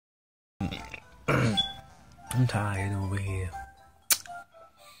I'm tired over here.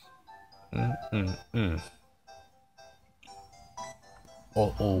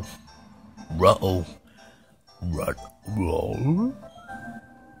 Uh-oh. Ruh-oh. Ruh-oh.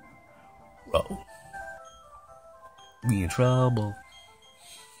 Ruh-oh. We in trouble.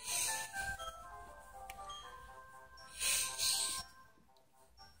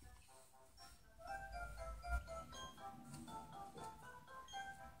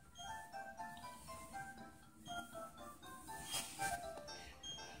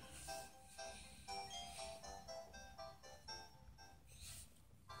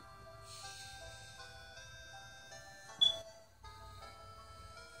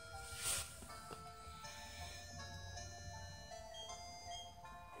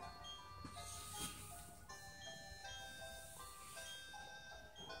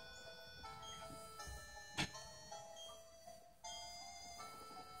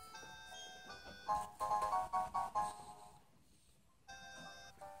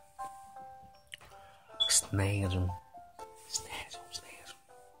 Snatch him. Snatch him, snatch him.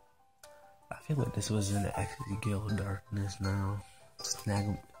 I feel like this was in the Ecstasy Guild Darkness now. Snag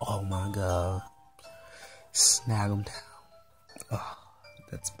him. Oh my god. Snag him down. Oh,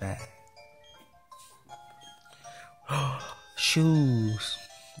 that's bad. Shoes.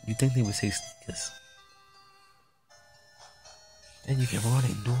 You think they would say sneakers? And you can run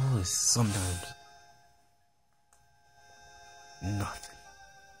indoors sometimes. Nothing.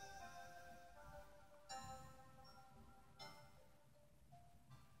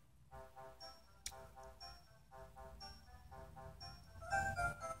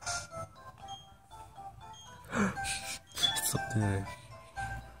 It's up there.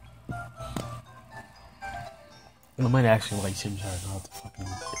 I might actually like Chimchar. I'll have to fucking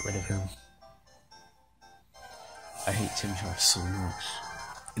get rid of him. I hate Chimchar so much.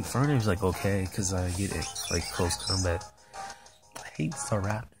 Inferno's like okay, cause I get it, like close combat. I hate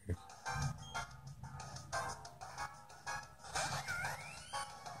Staraptor.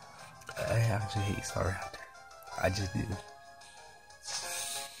 I actually hate Staraptor. I just do.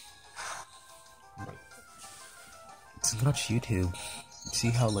 It's not YouTube. See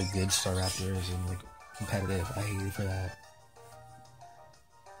how like good Staraptor is and like competitive. I hate it for that.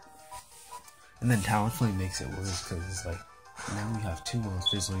 And then Talonflame makes it worse because it's like now you have two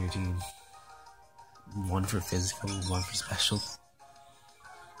monsters on your team. One for physical, one for special.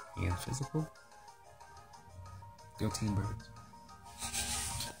 And physical? Go Team Birds.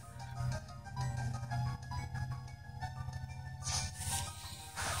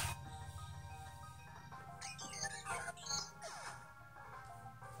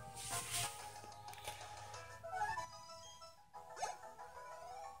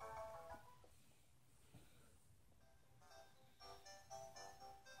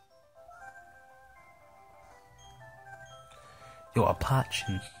 Yo,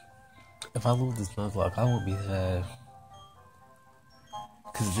 Apache. If I lose this Nuzlocke, I won't be sad.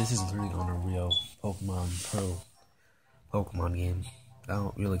 Because this is literally on a real Pokemon Pro Pokemon game. I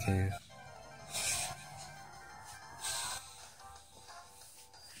don't really care.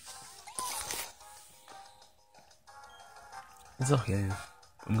 It's okay.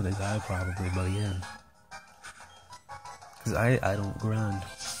 I'm gonna die probably, but yeah. Because I don't grind.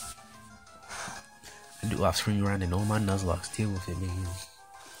 I do off-screen grinding. All my Nuzlocks. Deal with it, man.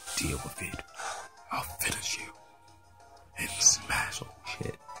 Deal with it. I'll finish you. And smash. Oh,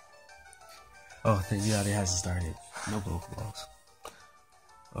 shit. Oh, thank God it hasn't started. No Pokeballs.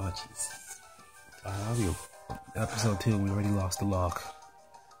 Oh, jeez. I'll be episode 2. We already lost the lock.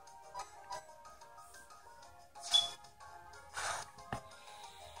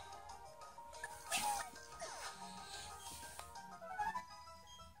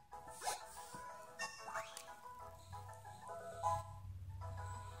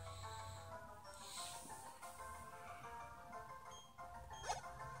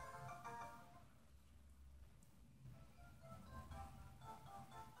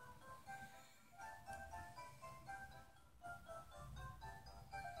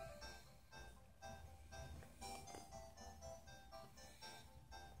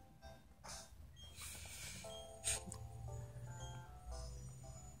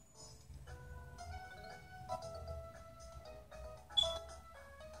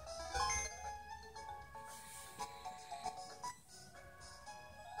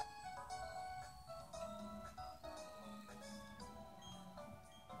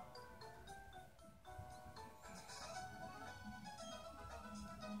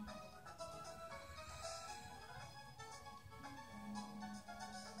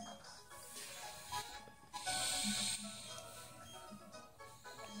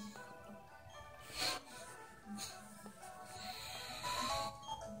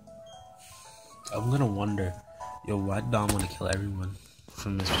 I'm gonna wonder, yo, why Dom want to kill everyone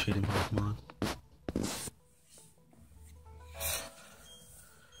from mistreating Pokemon?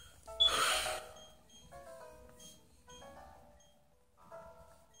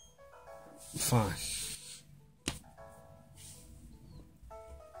 Fine.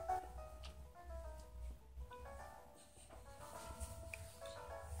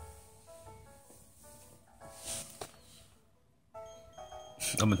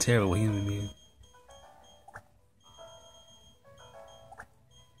 I'm a terrible human being.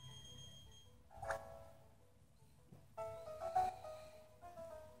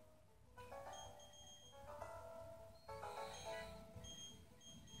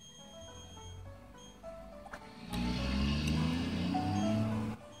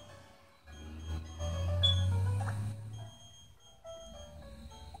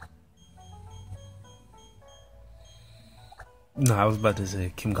 No, I was about to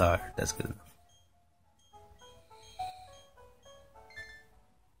say Kim Carr. That's good enough.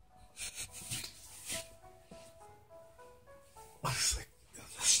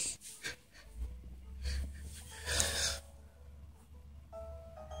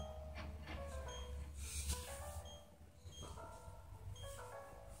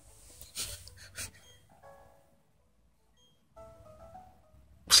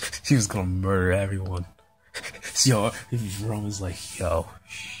 She was gonna murder everyone. Yo, Roman's like, yo,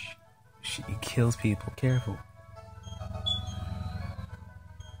 she kills people. Careful.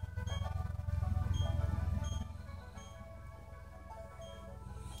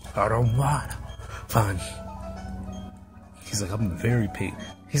 I don't want. Fine. He's like, I'm very paid.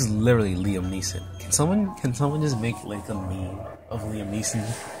 He's literally Liam Neeson. Can someone just make like a meme of Liam Neeson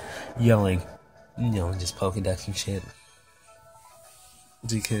yelling, just Pokedex and shit?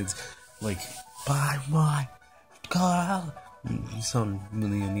 To kids, like, buy my girl. You sound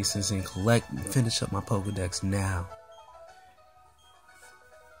Liam Neeson saying, finish up my Pokedex now.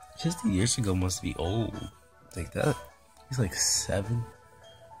 50 years ago must be old. Like that. He's like 70.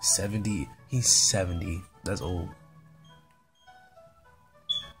 He's 70. That's old.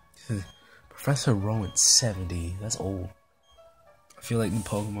 Professor Rowan's 70. That's old. I feel like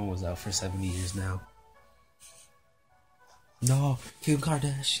Pokemon was out for 70 years now. No, Kim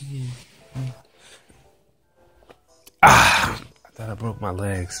Kardashian. I thought I broke my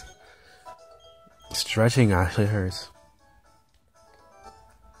legs. Stretching actually hurts.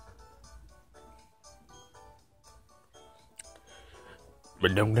 You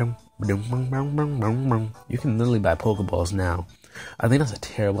can literally buy Pokeballs now. I think that's a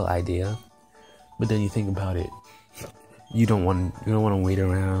terrible idea. But then you think about it. You don't want to wait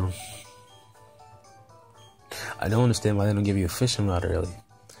around. I don't understand why they don't give you a fishing rod early.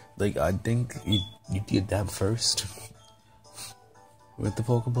 Like, I think you did that first with the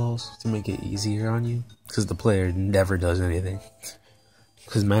Pokeballs to make it easier on you. Because the player never does anything.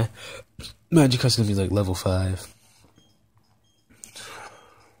 Because Magikarp's gonna be like level 5.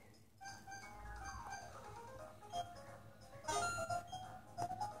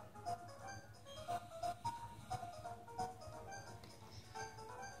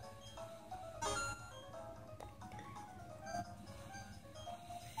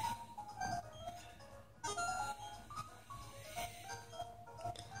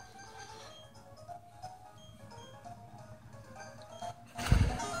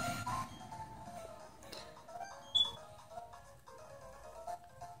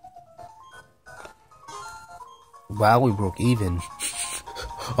 Wow, we broke even.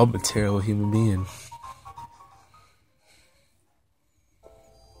 I'm a terrible human being.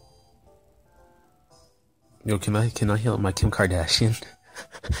 Yo, can I heal my Kim Kardashian?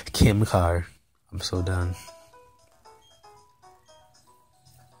 Kim Kar. I'm so done.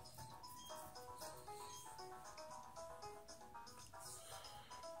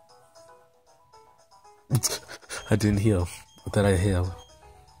 I didn't heal. I thought I healed.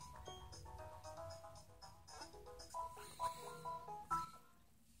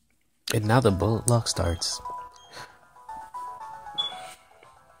 And now the bullet lock starts.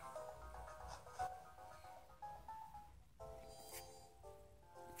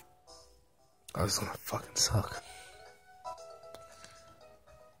 Oh, this is gonna fucking suck.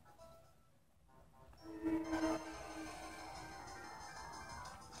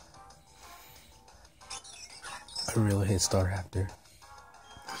 I really hate Staraptor.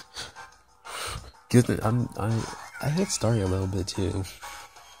 I hate Starry a little bit too.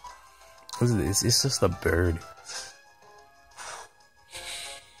 What is this? It's just a bird.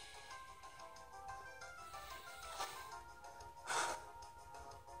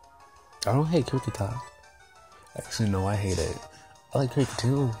 I don't hate Kricketot. Actually, no, I hate it. I like Cricket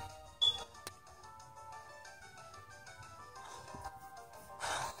too.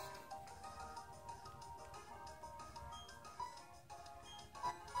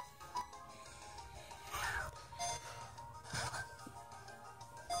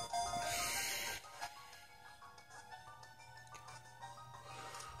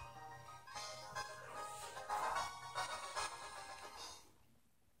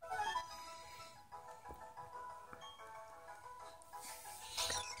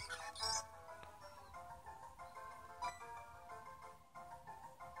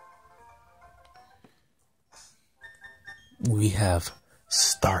 we have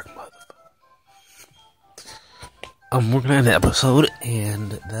Stark, motherfucker. I'm working on the episode,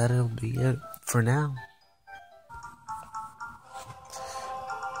 and that'll be it for now.